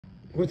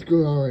What's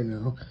going on right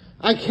now?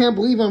 I can't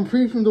believe I'm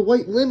free from the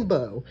white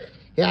limbo.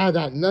 Yeah,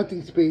 that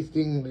nothing space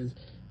thing was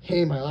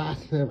hitting my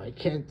last nerve. I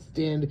can't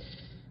stand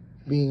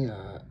being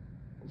a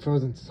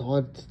frozen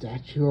solid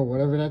statue or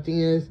whatever that thing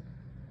is.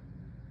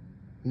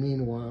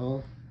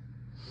 Meanwhile,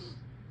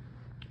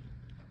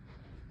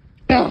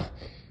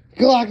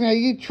 Galactic,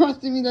 you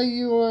trusted me that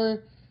you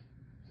were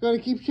gonna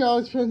keep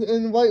Shell's friends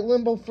in white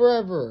limbo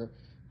forever.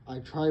 I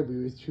tried, but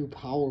it was too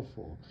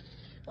powerful.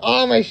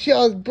 Oh, my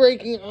shell is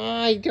breaking. Oh,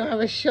 I don't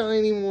have a shell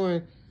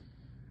anymore.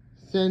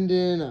 Send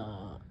in,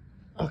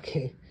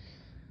 okay.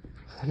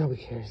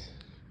 Nobody cares.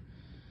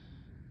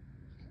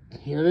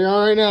 Here they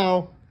are right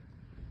now.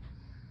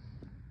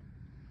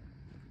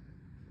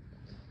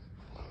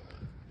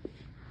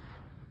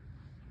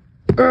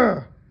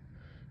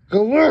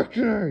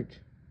 Galactic!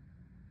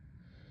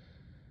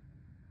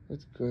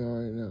 What's going on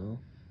right now?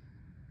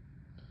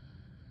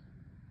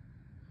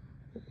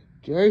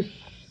 Did I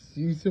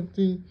see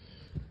something?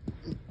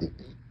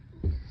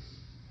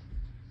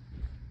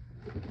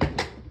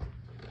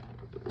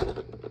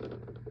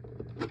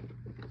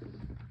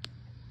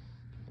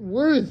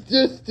 What is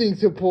this thing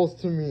supposed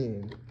to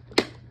mean?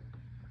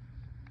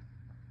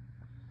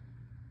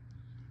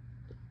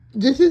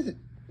 This is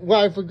what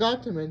I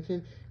forgot to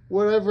mention.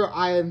 Whatever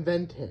I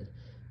invented.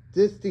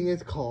 This thing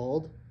is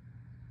called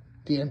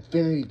the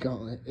Infinity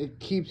Gauntlet. It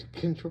keeps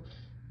control.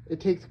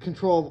 It takes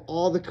control of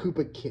all the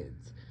Koopa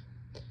kids.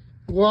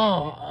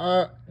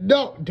 Wow.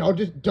 No,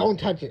 don't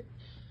touch it.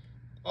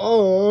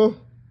 Oh.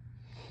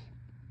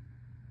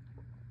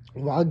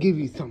 Well, I'll give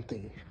you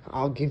something.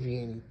 I'll give you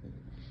anything.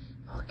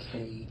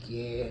 Okay,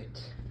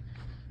 get.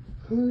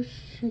 Who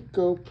should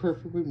go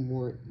perfect with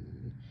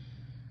Morton?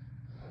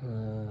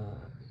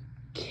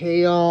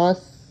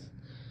 Chaos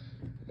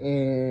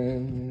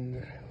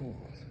and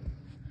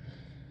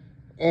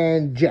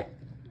Jet.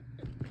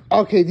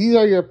 Okay, these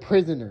are your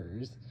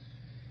prisoners.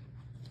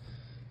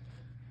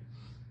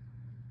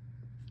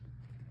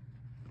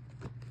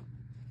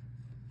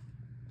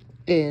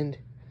 And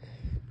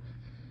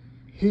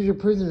here's your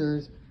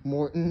prisoners,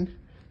 Morton.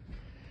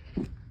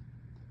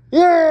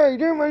 Yay!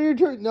 They're my new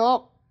turn.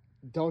 No,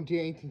 don't do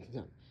anything to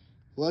them.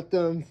 Let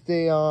them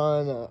stay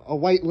on a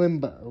white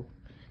limbo.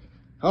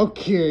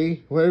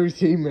 Okay, whatever you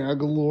say,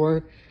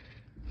 Magalore.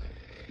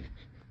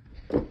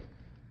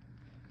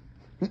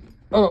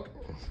 Oh.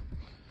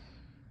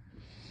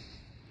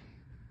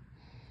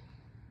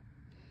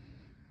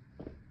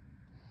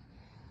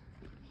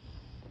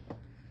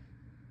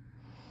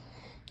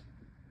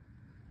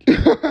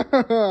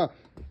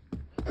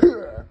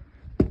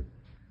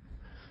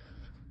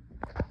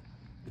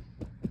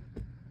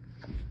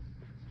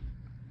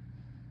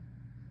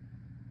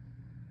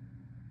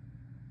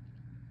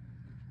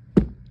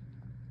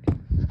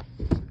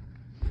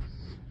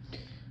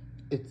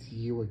 It's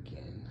you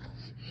again.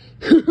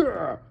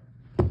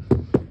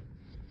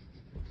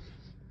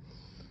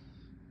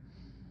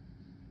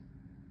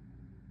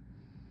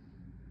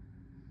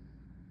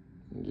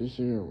 This is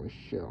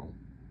Michelle.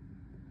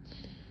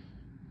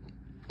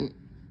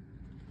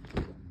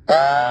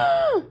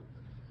 Ah!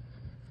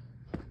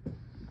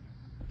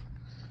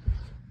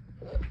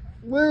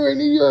 Where I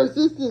need your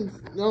assistance.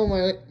 No,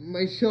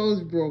 my shell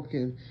is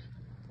broken.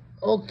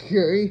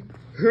 Okay.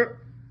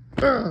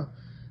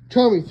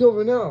 Tell me,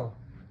 Silver, now.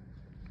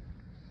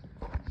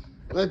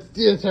 Let's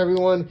do this,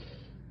 everyone.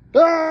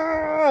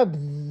 Ah!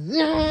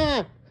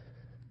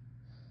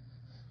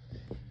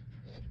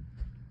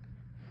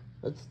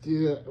 Let's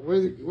do that.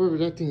 Whatever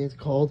that thing is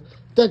called.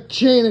 The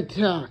chain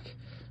attack.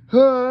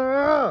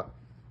 Ah!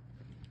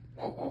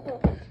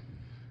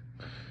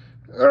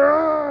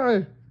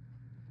 Ah!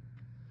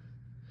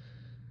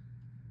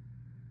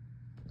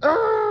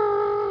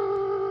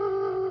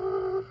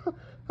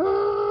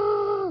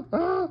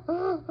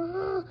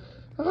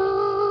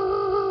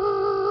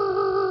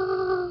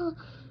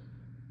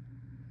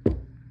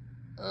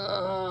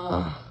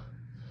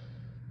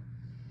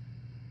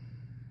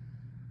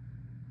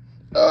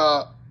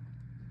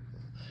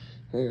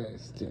 I gotta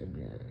stab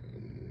your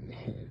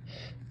head.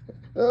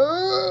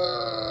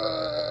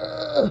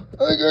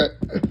 I got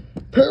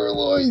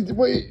paralyzed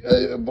by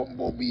a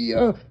bumblebee.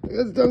 I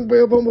got stung by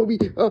a bumblebee.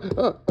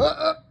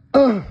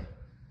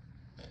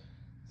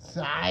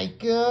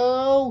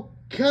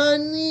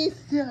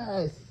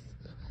 Psychokinesis.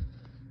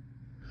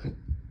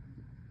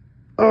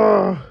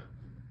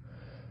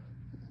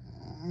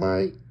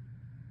 My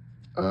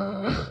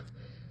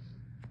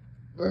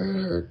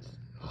hurts.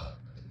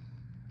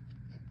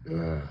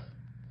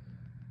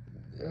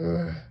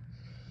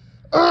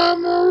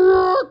 I'm a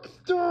rock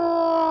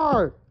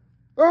star!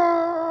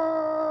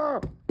 Ah!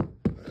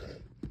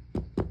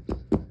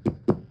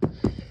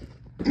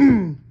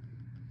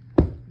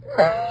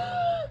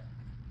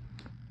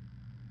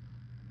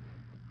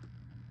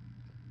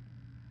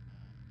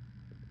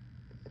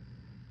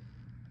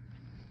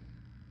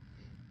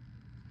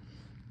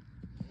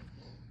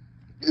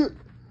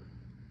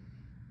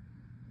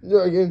 Do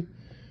it again.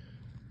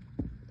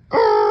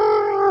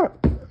 Ah!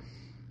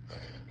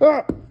 Ah!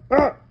 Ah!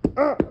 Ah!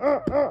 Ah!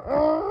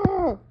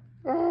 Ah!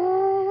 Ah!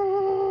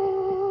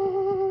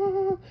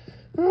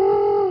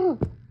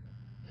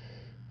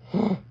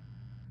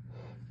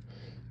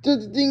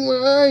 Just sting my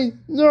eyes.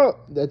 No,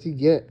 that's what you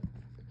get.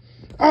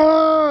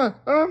 Ah,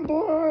 I'm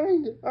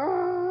blind.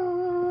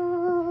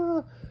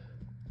 Ah,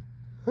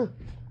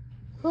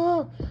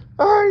 ah,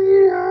 I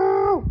need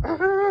help.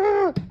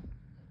 Ah,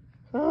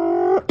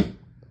 ah.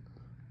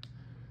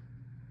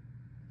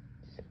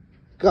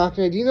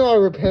 Gawknight, do you know how to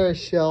repair a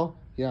shell?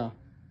 Yeah.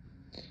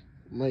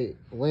 My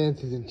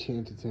lance is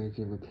enchanted so I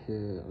can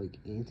repair, like,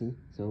 anything.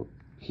 So,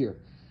 here.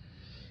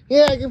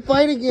 Yeah, I can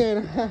fight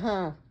again.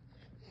 Haha.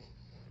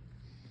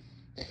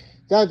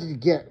 That's what you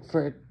get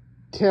for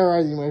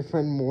terrorizing my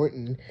friend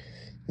Morton.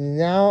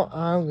 Now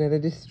I'm gonna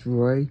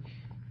destroy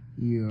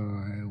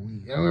your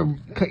wings. I'm gonna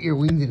cut your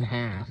wings in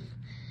half.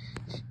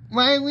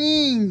 My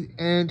wings!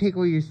 And take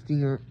away your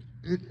stinger.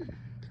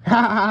 Ha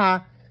ha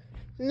ha!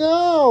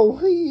 No!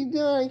 What are you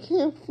doing? I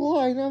can't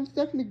fly. Now I'm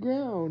stuck in the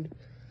ground.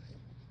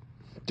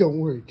 Don't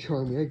worry,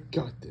 Charmy. I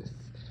got this.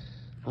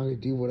 I'm gonna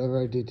do whatever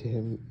I did to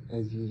him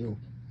as usual.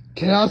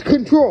 Chaos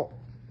control!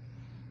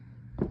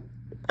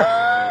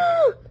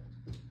 Ah!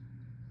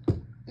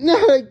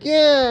 Not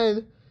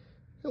again!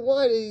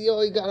 Why do you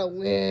always gotta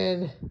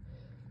win?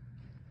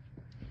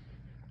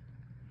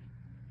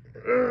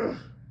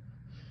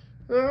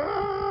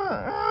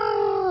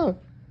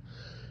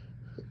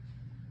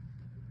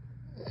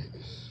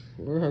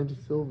 Where happened to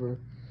Silver?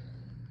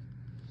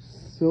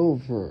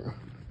 Silver.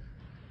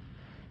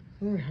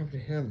 What happened to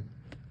him?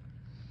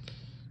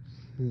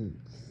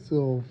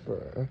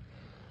 Silver.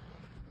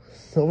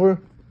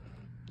 Silver?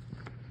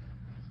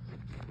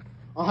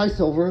 Oh, hi,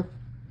 Silver.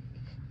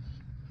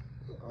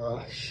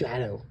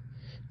 Shadow.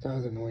 That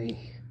was annoying.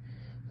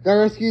 Gotta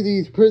rescue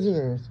these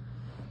prisoners.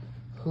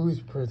 Whose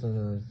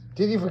prisoners?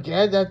 Did you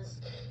forget? That's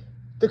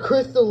the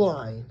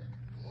Crystalline.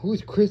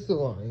 Who's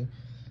Crystalline?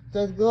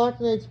 That's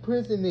Gawknight's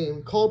prison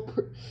name called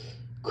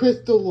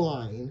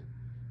Crystalline.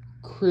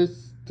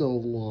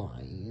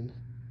 Crystalline.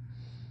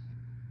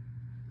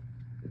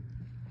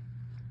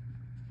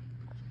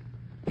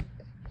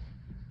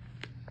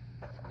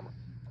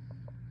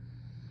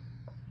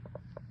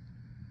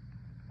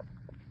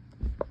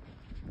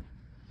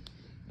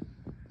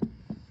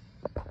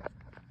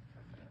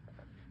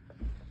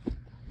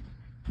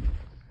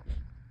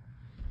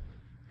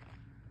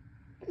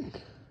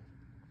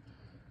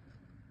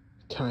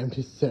 Time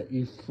to set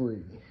you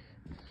free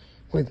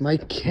with my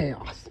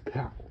chaos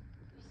powers.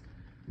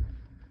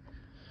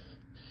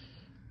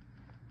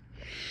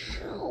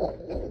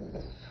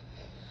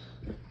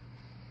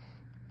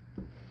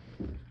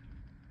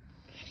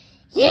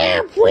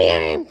 Yeah, I'm free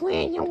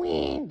in the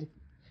wind.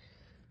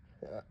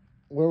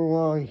 We're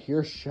wrong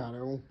here,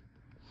 Shadow.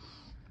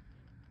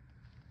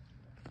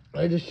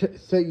 I just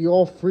set you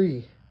all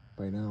free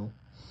by now.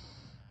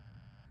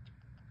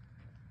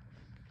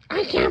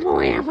 I can't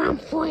believe I'm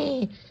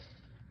free.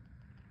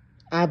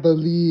 I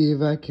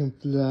believe I can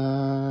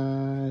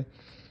fly.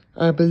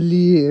 I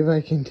believe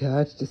I can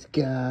touch the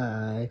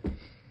sky.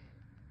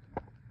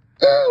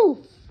 Oof!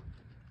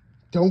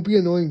 Don't be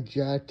annoying,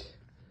 Jet.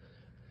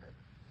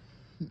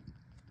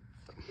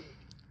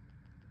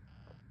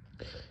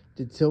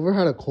 Did Silver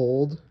had a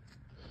cold?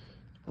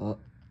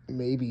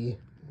 Maybe.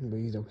 But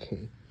he's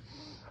okay.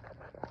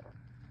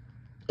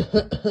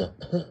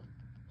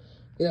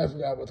 Yeah, I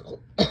forgot about the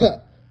cold.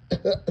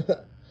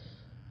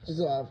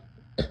 Just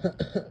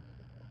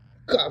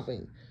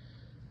coughing.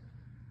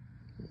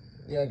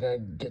 Yeah, I gotta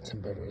get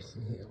some better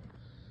heal.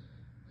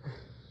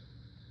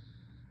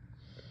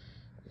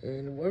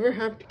 And whatever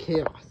happened to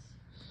chaos?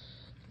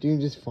 Doing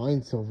just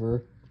fine,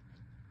 Silver.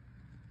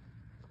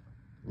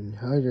 And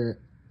how's your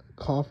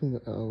coughing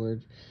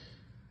allergy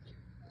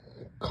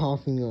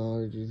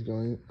is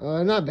going?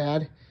 Not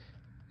bad.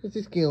 It's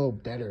just getting a little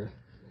better.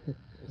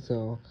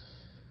 So,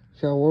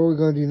 what are we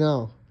gonna do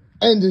now?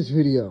 End this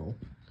video.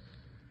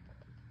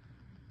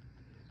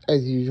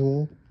 As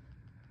usual.